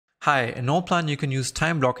Hi, in NoPlan you can use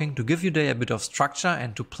time blocking to give your day a bit of structure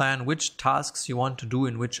and to plan which tasks you want to do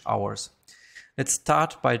in which hours. Let's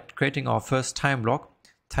start by creating our first time block.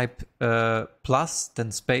 Type plus,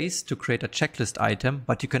 then space to create a checklist item,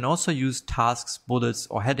 but you can also use tasks, bullets,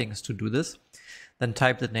 or headings to do this. Then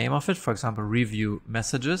type the name of it, for example, review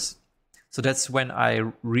messages. So that's when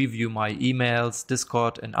I review my emails,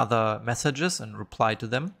 Discord, and other messages and reply to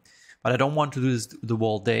them. But I don't want to do this the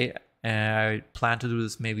whole day. I plan to do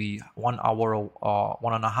this maybe 1 hour or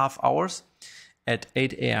 1.5 hours at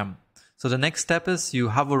 8 a.m. So the next step is you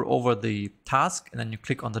hover over the task and then you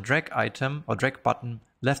click on the drag item or drag button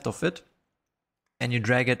left of it and you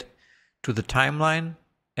drag it to the timeline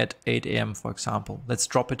at 8 a.m. for example. Let's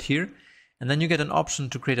drop it here and then you get an option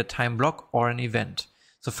to create a time block or an event.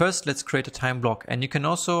 So first let's create a time block, and you can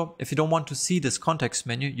also, if you don't want to see this context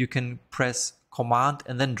menu, you can press Command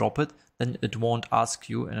and then drop it. Then it won't ask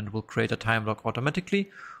you and it will create a time block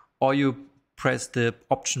automatically, or you press the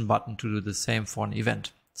option button to do the same for an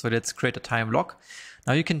event. So let's create a time block.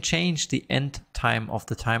 Now you can change the end time of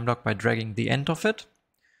the time block by dragging the end of it,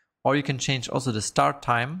 or you can change also the start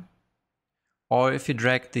time, or if you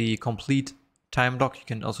drag the complete time block, you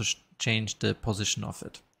can also change the position of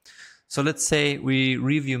it. So let's say we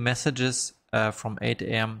review messages from 8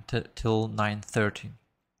 a.m. till 9:30.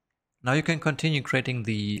 Now you can continue creating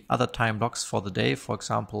the other time blocks for the day, for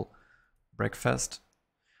example, breakfast.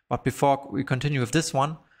 But before we continue with this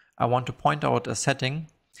one, I want to point out a setting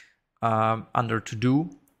under to do.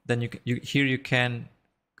 Then here you can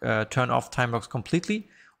turn off time blocks completely,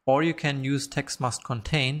 or you can use text must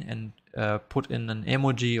contain and put in an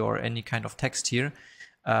emoji or any kind of text here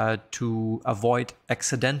to avoid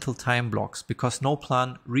accidental time blocks, because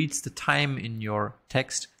NoPlan reads the time in your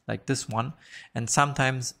text like this one, and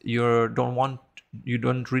sometimes you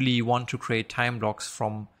don't really want to create time blocks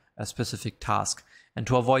from a specific task. And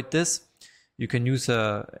to avoid this, you can use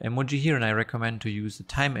a emoji here, and I recommend to use the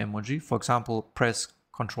time emoji. For example, press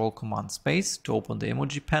Control Command Space to open the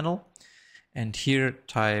emoji panel, and here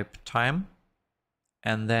type time,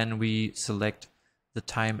 and then we select the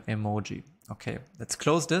time emoji. Okay, let's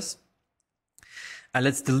close this. And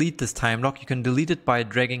let's delete this time block. You can delete it by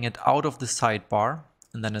dragging it out of the sidebar,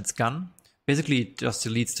 and then it's gone. Basically, it just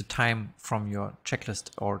deletes the time from your checklist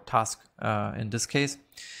or task in this case.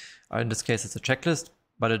 In this case, it's a checklist,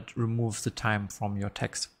 but it removes the time from your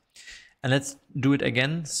text. And let's do it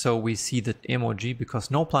again so we see the emoji, because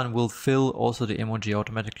NoPlan will fill also the emoji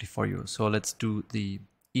automatically for you. So let's do the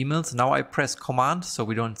emails. Now I press Command so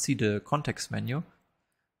we don't see the context menu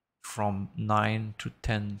from 9 to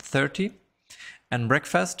 10:30. And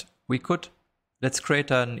breakfast, let's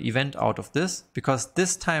create an event out of this, because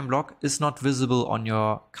this time block is not visible on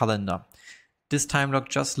your calendar. This time block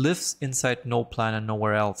just lives inside NoPlan and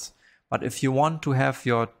nowhere else. But if you want to have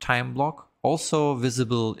your time block also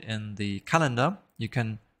visible in the calendar, you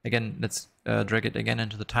can, again, let's drag it again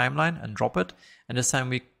into the timeline and drop it. And this time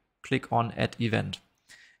we click on Add Event.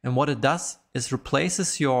 And what it does is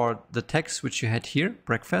replaces the text which you had here,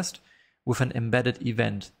 breakfast, with an embedded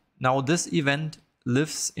event. Now this event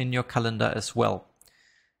lives in your calendar as well.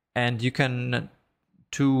 And you can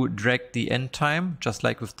drag the end time, just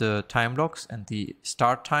like with the time blocks, and the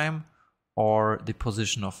start time or the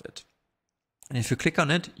position of it. And if you click on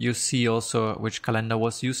it, you see also which calendar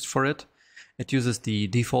was used for it. It uses the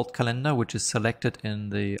default calendar, which is selected in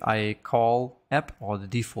the iCall app or the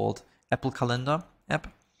default Apple Calendar app.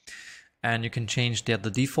 And you can change the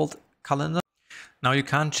default calendar. Now you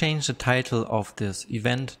can't change the title of this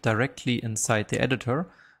event directly inside the editor,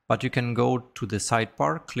 but you can go to the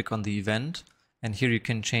sidebar, click on the event, and here you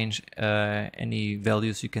can change any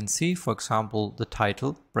values you can see. For example, the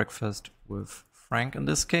title, Breakfast with Frank in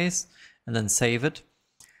this case, and then save it.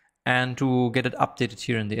 And to get it updated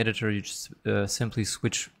here in the editor, you just simply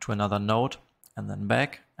switch to another node and then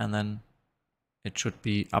back, and then it should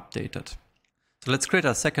be updated. So let's create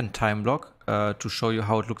a second time block to show you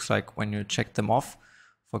how it looks like when you check them off.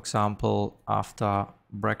 For example, after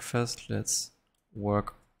breakfast, let's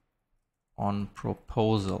work on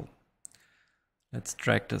proposal. Let's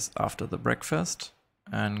drag this after the breakfast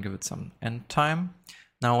and give it some end time.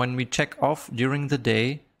 Now, when we check off during the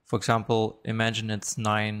day, for example, imagine it's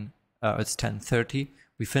 10:30.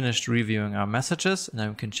 We finished reviewing our messages, and then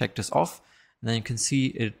we can check this off. And then you can see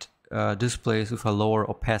it displays with a lower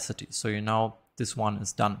opacity. So this one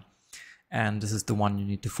is done, and this is the one you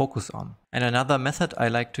need to focus on. And another method I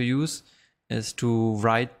like to use is to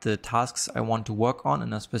write the tasks I want to work on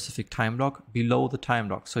in a specific time block below the time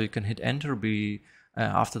block. So you can hit enter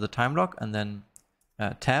after the time block and then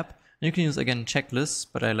tab. And you can use again checklists,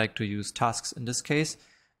 but I like to use tasks in this case.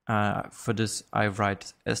 For this, I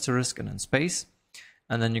write asterisk and then space.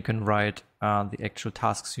 And then you can write the actual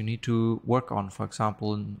tasks you need to work on. For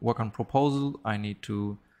example, in work on proposal, I need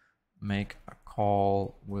to make a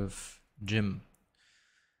call with Jim.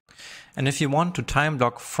 And if you want to time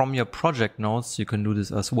block from your project nodes, you can do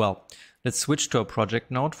this as well. Let's switch to a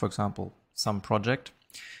project node, for example, some project.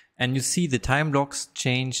 And you see the time blocks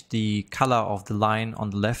change the color of the line on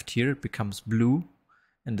the left here. It becomes blue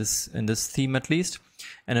in this theme at least.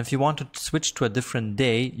 And if you want to switch to a different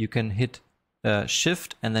day, you can hit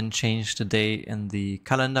Shift and then change the day in the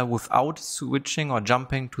calendar without switching or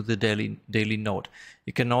jumping to the daily node.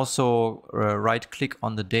 You can also right click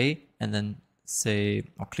on the day and then say,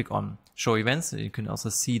 or click on show events. You can also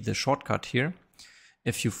see the shortcut here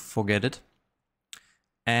if you forget it.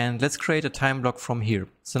 And let's create a time block from here.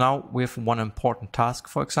 So now we have one important task,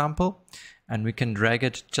 for example, and we can drag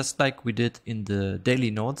it just like we did in the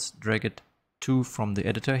daily nodes, drag it from the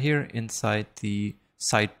editor here inside the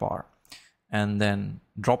sidebar. And then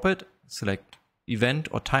drop it, select event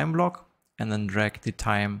or time block, and then drag the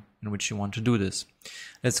time in which you want to do this.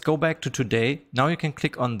 Let's go back to today. Now you can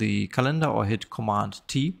click on the calendar or hit Command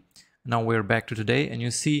T. Now we're back to today, and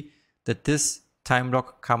you see that this time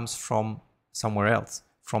block comes from somewhere else,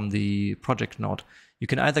 from the project node. You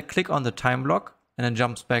can either click on the time block and then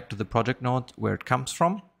jumps back to the project node where it comes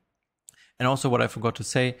from. And also what I forgot to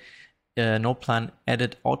say, NodePlan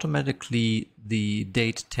added automatically the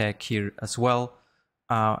date tag here as well.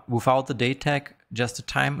 Without the date tag, just the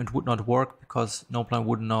time, it would not work because NodePlan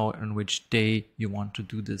wouldn't know in which day you want to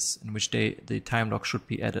do this, in which day the time block should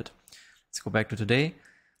be added. Let's go back to today.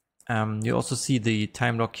 You also see the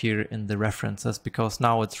time block here in the references because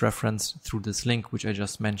now it's referenced through this link which I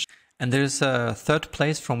just mentioned. And there's a third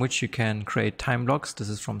place from which you can create time blocks. This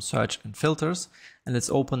is from search and filters. And let's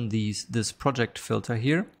open this project filter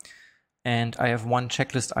here. And I have one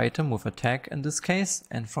checklist item with a tag in this case.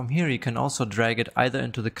 And from here, you can also drag it either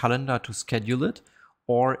into the calendar to schedule it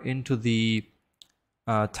or into the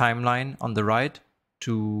timeline on the right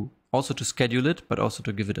to schedule it, but also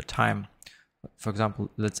to give it a time. For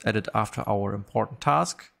example, let's add it after our important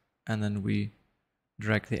task. And then we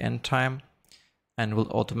drag the end time and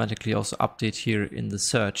will automatically also update here in the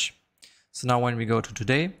search. So now when we go to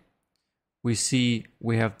today, we see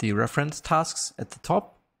we have the reference tasks at the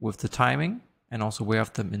top with the timing, and also we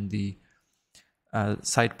have them in the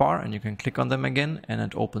sidebar, and you can click on them again and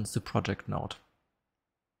it opens the project node.